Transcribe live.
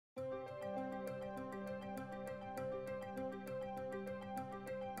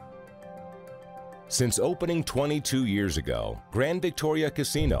Since opening 22 years ago, Grand Victoria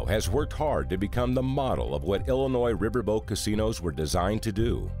Casino has worked hard to become the model of what Illinois riverboat casinos were designed to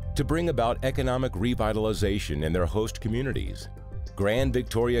do, to bring about economic revitalization in their host communities. Grand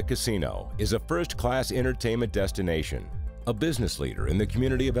Victoria Casino is a first-class entertainment destination, a business leader in the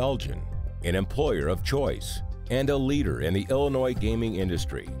community of Elgin, an employer of choice, and a leader in the Illinois gaming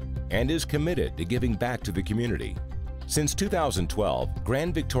industry, and is committed to giving back to the community. Since 2012,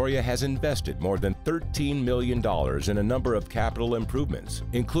 Grand Victoria has invested more than $13 million in a number of capital improvements,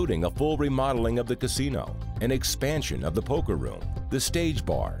 including a full remodeling of the casino, an expansion of the poker room, the stage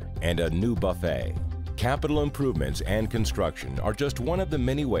bar, and a new buffet. Capital improvements and construction are just one of the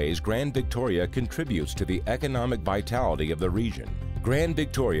many ways Grand Victoria contributes to the economic vitality of the region. Grand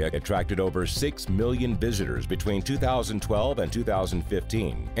Victoria attracted over 6 million visitors between 2012 and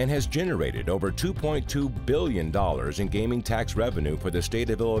 2015 and has generated over $2.2 billion in gaming tax revenue for the state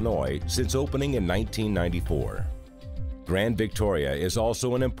of Illinois since opening in 1994. Grand Victoria is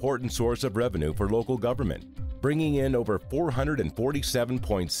also an important source of revenue for local government, bringing in over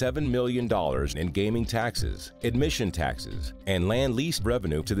 $447.7 million in gaming taxes, admission taxes, and land lease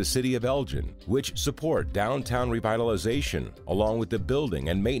revenue to the city of Elgin, which support downtown revitalization along with the building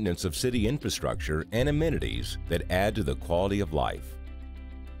and maintenance of city infrastructure and amenities that add to the quality of life.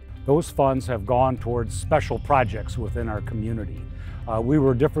 Those funds have gone towards special projects within our community. We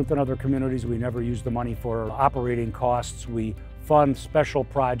were different than other communities. We never used the money for operating costs. We fund special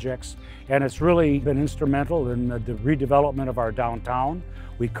projects, and it's really been instrumental in the redevelopment of our downtown.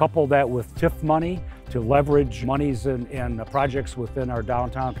 We couple that with TIF money to leverage monies and projects within our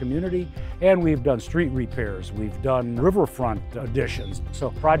downtown community, and we've done street repairs, we've done riverfront additions,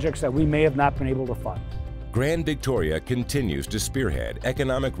 so projects that we may have not been able to fund. Grand Victoria continues to spearhead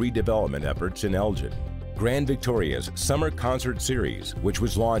economic redevelopment efforts in Elgin. Grand Victoria's Summer Concert Series, which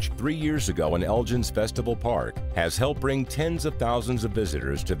was launched 3 years ago in Elgin's Festival Park, has helped bring tens of thousands of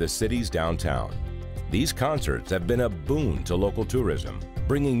visitors to the city's downtown. These concerts have been a boon to local tourism,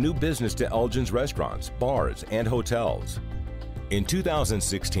 bringing new business to Elgin's restaurants, bars, and hotels. In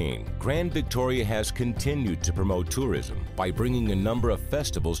 2016, Grand Victoria has continued to promote tourism by bringing a number of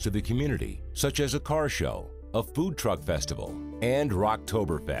festivals to the community, such as a car show, a food truck festival, and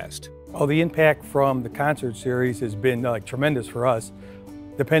Rocktoberfest. Oh, the impact from the concert series has been tremendous for us.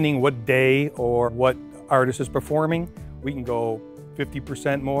 Depending what day or what artist is performing, we can go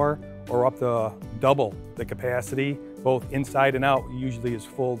 50% more or up to double the capacity, both inside and out. Usually is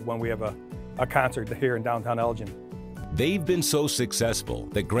full when we have a concert here in downtown Elgin. They've been so successful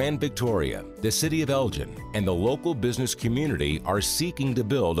that Grand Victoria, the city of Elgin, and the local business community are seeking to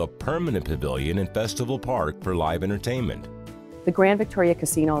build a permanent pavilion in Festival Park for live entertainment. The Grand Victoria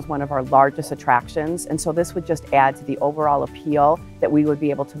Casino is one of our largest attractions, and so this would just add to the overall appeal that we would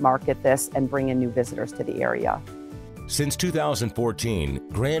be able to market this and bring in new visitors to the area. Since 2014,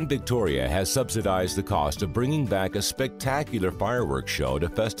 Grand Victoria has subsidized the cost of bringing back a spectacular fireworks show to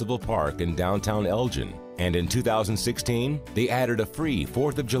Festival Park in downtown Elgin. And in 2016, they added a free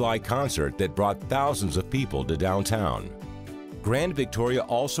 4th of July concert that brought thousands of people to downtown. Grand Victoria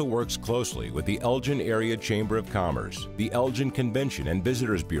also works closely with the Elgin Area Chamber of Commerce, the Elgin Convention and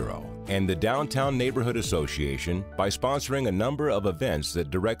Visitors Bureau, and the Downtown Neighborhood Association by sponsoring a number of events that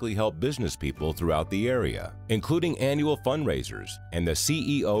directly help business people throughout the area, including annual fundraisers and the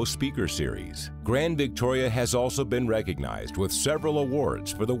CEO Speaker Series. Grand Victoria has also been recognized with several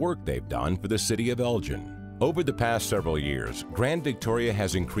awards for the work they've done for the city of Elgin. Over the past several years, Grand Victoria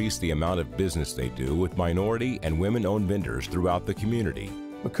has increased the amount of business they do with minority and women-owned vendors throughout the community.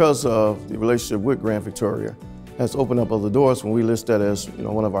 Because of the relationship with Grand Victoria has opened up other doors. When we list that as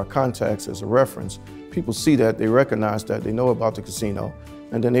one of our contacts as a reference, people see that, they recognize that, they know about the casino,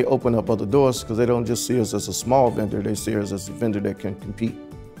 and then they open up other doors because they don't just see us as a small vendor, they see us as a vendor that can compete.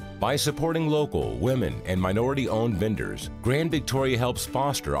 By supporting local, women, and minority-owned vendors, Grand Victoria helps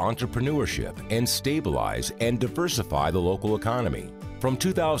foster entrepreneurship and stabilize and diversify the local economy. From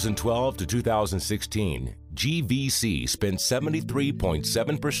 2012 to 2016, GVC spent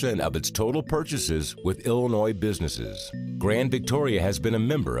 73.7% of its total purchases with Illinois businesses. Grand Victoria has been a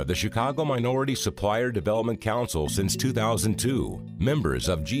member of the Chicago Minority Supplier Development Council since 2002. Members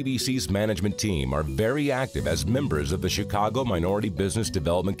of GVC's management team are very active as members of the Chicago Minority Business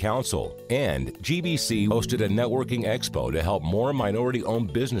Development Council, and GVC hosted a networking expo to help more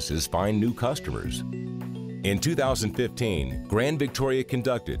minority-owned businesses find new customers. In 2015, Grand Victoria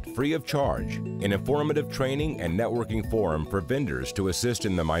conducted, free of charge, an informative training and networking forum for vendors to assist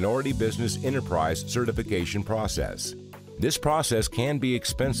in the Minority Business Enterprise certification process. This process can be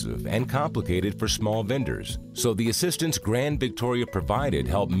expensive and complicated for small vendors, so the assistance Grand Victoria provided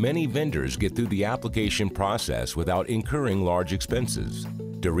helped many vendors get through the application process without incurring large expenses.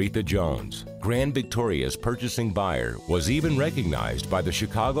 Doretha Jones, Grand Victoria's purchasing buyer, was even recognized by the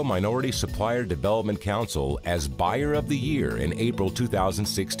Chicago Minority Supplier Development Council as Buyer of the Year in April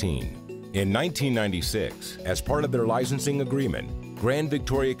 2016. In 1996, as part of their licensing agreement, Grand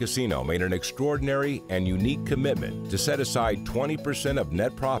Victoria Casino made an extraordinary and unique commitment to set aside 20% of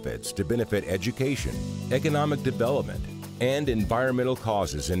net profits to benefit education, economic development, and environmental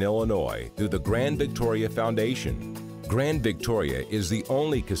causes in Illinois through the Grand Victoria Foundation. Grand Victoria is the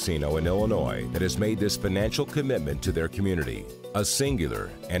only casino in Illinois that has made this financial commitment to their community, a singular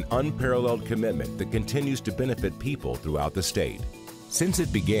and unparalleled commitment that continues to benefit people throughout the state. Since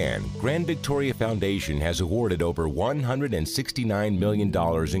it began, Grand Victoria Foundation has awarded over $169 million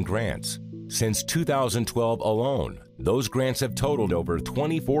in grants. Since 2012 alone, those grants have totaled over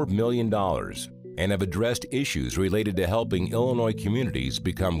 $24 million and have addressed issues related to helping Illinois communities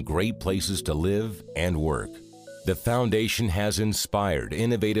become great places to live and work. The foundation has inspired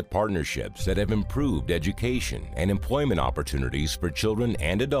innovative partnerships that have improved education and employment opportunities for children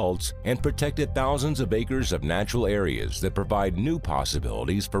and adults and protected thousands of acres of natural areas that provide new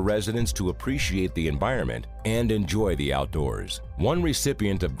possibilities for residents to appreciate the environment and enjoy the outdoors. One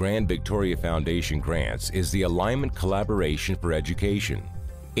recipient of Grand Victoria Foundation grants is the Alignment Collaboration for Education.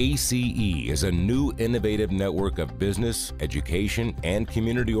 ACE is a new innovative network of business, education, and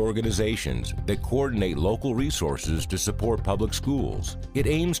community organizations that coordinate local resources to support public schools. It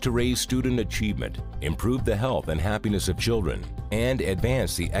aims to raise student achievement, improve the health and happiness of children, and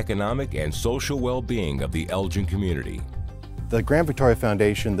advance the economic and social well-being of the Elgin community. The Grand Victoria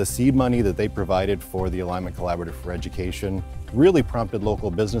Foundation, the seed money that they provided for the Alignment Collaborative for Education, really prompted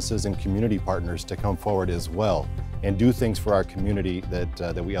local businesses and community partners to come forward as well and do things for our community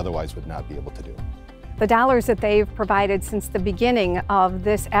that we otherwise would not be able to do. The dollars that they've provided since the beginning of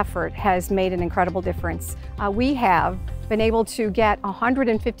this effort has made an incredible difference. We have been able to get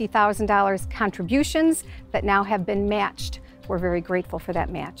 $150,000 contributions that now have been matched. We're very grateful for that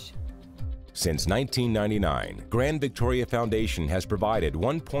match. Since 1999, Grand Victoria Foundation has provided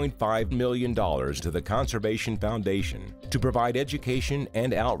 $1.5 million to the Conservation Foundation to provide education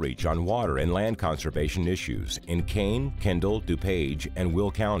and outreach on water and land conservation issues in Kane, Kendall, DuPage, and Will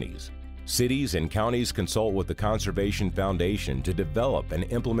counties. Cities and counties consult with the Conservation Foundation to develop and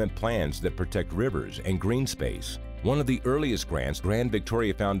implement plans that protect rivers and green space. One of the earliest grants Grand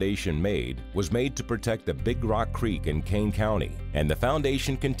Victoria Foundation made was made to protect the Big Rock Creek in Kane County, and the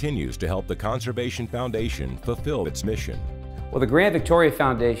foundation continues to help the Conservation Foundation fulfill its mission. Well, the Grand Victoria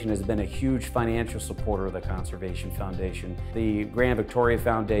Foundation has been a huge financial supporter of the Conservation Foundation. The Grand Victoria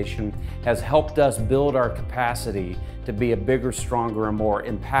Foundation has helped us build our capacity to be a bigger, stronger, and more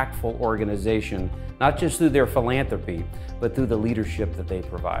impactful organization, not just through their philanthropy, but through the leadership that they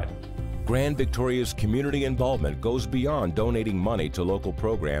provide. Grand Victoria's community involvement goes beyond donating money to local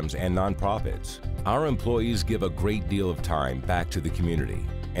programs and nonprofits. Our employees give a great deal of time back to the community,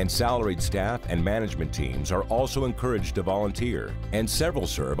 and salaried staff and management teams are also encouraged to volunteer, and several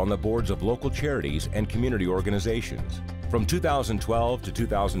serve on the boards of local charities and community organizations. From 2012 to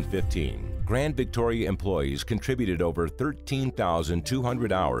 2015, Grand Victoria employees contributed over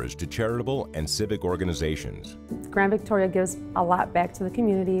 13,200 hours to charitable and civic organizations. Grand Victoria gives a lot back to the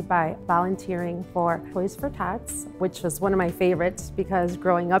community by volunteering for Toys for Tots, which was one of my favorites because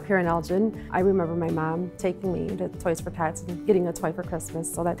growing up here in Elgin, I remember my mom taking me to Toys for Tots and getting a toy for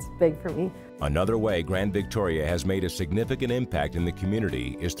Christmas, so that's big for me. Another way Grand Victoria has made a significant impact in the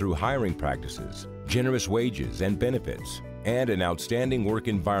community is through hiring practices, generous wages and benefits, and an outstanding work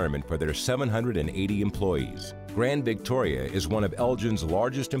environment for their 780 employees. Grand Victoria is one of Elgin's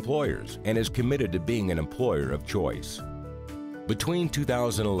largest employers and is committed to being an employer of choice. Between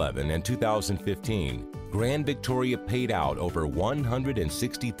 2011 and 2015, Grand Victoria paid out over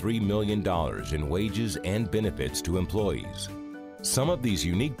 $163 million in wages and benefits to employees. Some of these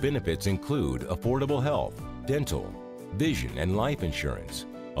unique benefits include affordable health, dental, vision and life insurance,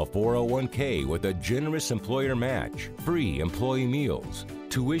 a 401k with a generous employer match, free employee meals,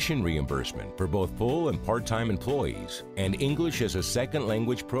 tuition reimbursement for both full and part-time employees, and English as a second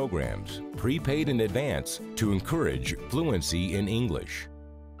language programs, prepaid in advance to encourage fluency in English.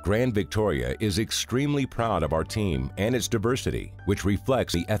 Grand Victoria is extremely proud of our team and its diversity, which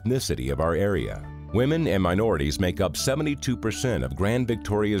reflects the ethnicity of our area. Women and minorities make up 72% of Grand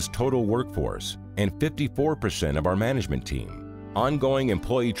Victoria's total workforce and 54% of our management team. Ongoing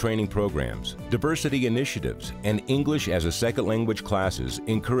employee training programs, diversity initiatives, and English as a second language classes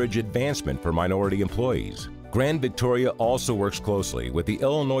encourage advancement for minority employees. Grand Victoria also works closely with the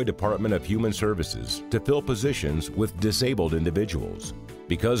Illinois Department of Human Services to fill positions with disabled individuals.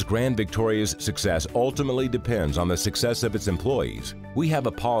 Because Grand Victoria's success ultimately depends on the success of its employees, we have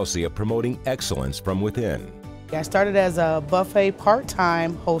a policy of promoting excellence from within. I started as a buffet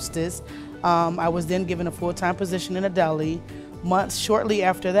part-time hostess. I was then given a full-time position in a deli. Months shortly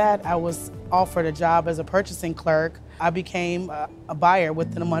after that, I was offered a job as a purchasing clerk. I became a buyer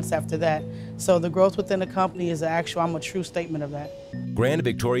within the months after that. So the growth within the company is I'm a true statement of that. Grand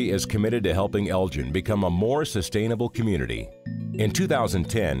Victoria is committed to helping Elgin become a more sustainable community. In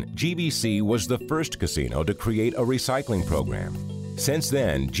 2010, GVC was the first casino to create a recycling program. Since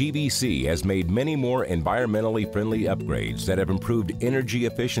then, GVC has made many more environmentally friendly upgrades that have improved energy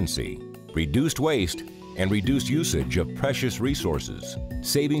efficiency, reduced waste, and reduced usage of precious resources,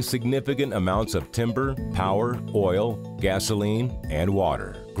 saving significant amounts of timber, power, oil, gasoline, and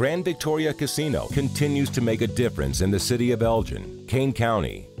water. Grand Victoria Casino continues to make a difference in the city of Elgin, Kane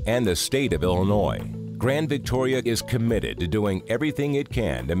County, and the state of Illinois. Grand Victoria is committed to doing everything it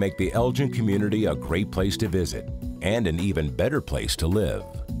can to make the Elgin community a great place to visit and an even better place to live.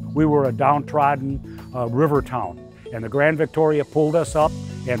 We were a downtrodden river town, and the Grand Victoria pulled us up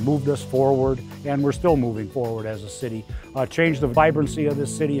and moved us forward, and we're still moving forward as a city, changed the vibrancy of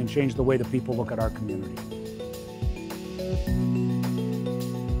this city and changed the way that people look at our community.